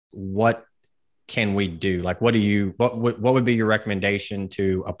what can we do? Like, what would be your recommendation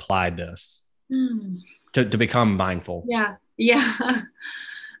to apply this Hmm. to become mindful? Yeah. Yeah.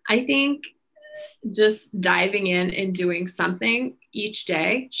 I think just diving in and doing something each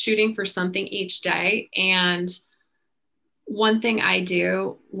day, shooting for something each day. And one thing I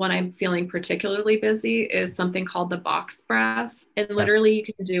do when I'm feeling particularly busy is something called the box breath. And Okay. literally you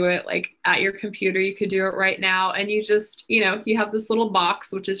can do it like at your computer. You could do it right now. And you just, you have this little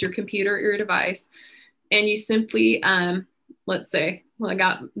box, which is your computer, your device. And you simply, let's say, well, I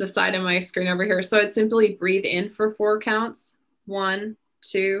got the side of my screen over here. So I'd simply breathe in for 4 counts. 1,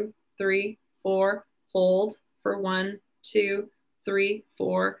 2, 3, 4. Hold for 1, 2, 3,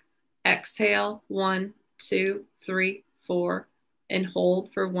 4. Exhale 1, 2, 3, 4, and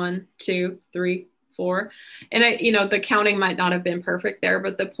hold for 1, 2, 3, 4. And the counting might not have been perfect there,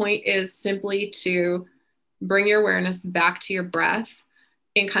 but the point is simply to bring your awareness back to your breath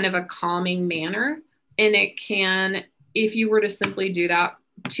in kind of a calming manner. And it can, if you were to simply do that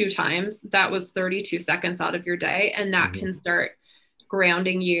 2 times, that was 32 seconds out of your day. And that can start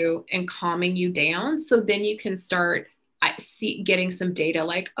grounding you and calming you down. So then you can start getting some data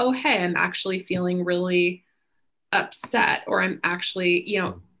like, oh, hey, I'm actually feeling really upset, or I'm actually,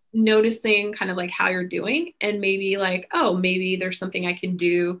 noticing kind of like how you're doing, and maybe like, oh, maybe there's something I can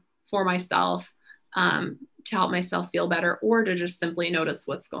do for myself to help myself feel better, or to just simply notice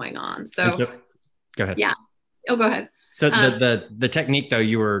what's going on. And So so, go ahead. yeah. Oh, go ahead. So Um, the technique though,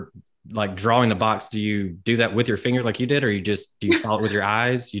 you were like drawing the box. Do you do that with your finger like you did, or do you follow it with your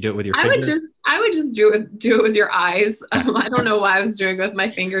eyes? You do it with your finger? I would just do it with your eyes. Okay. I don't know why I was doing it with my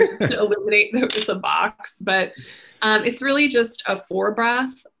fingers to eliminate that it's a box, but it's really just a 4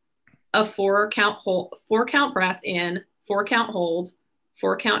 breath, a 4 count hold, 4 count breath in, 4 count hold,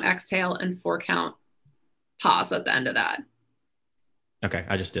 4 count exhale, and 4 count pause at the end of that. Okay.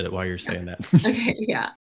 I just did it while you're saying that. Okay. Yeah.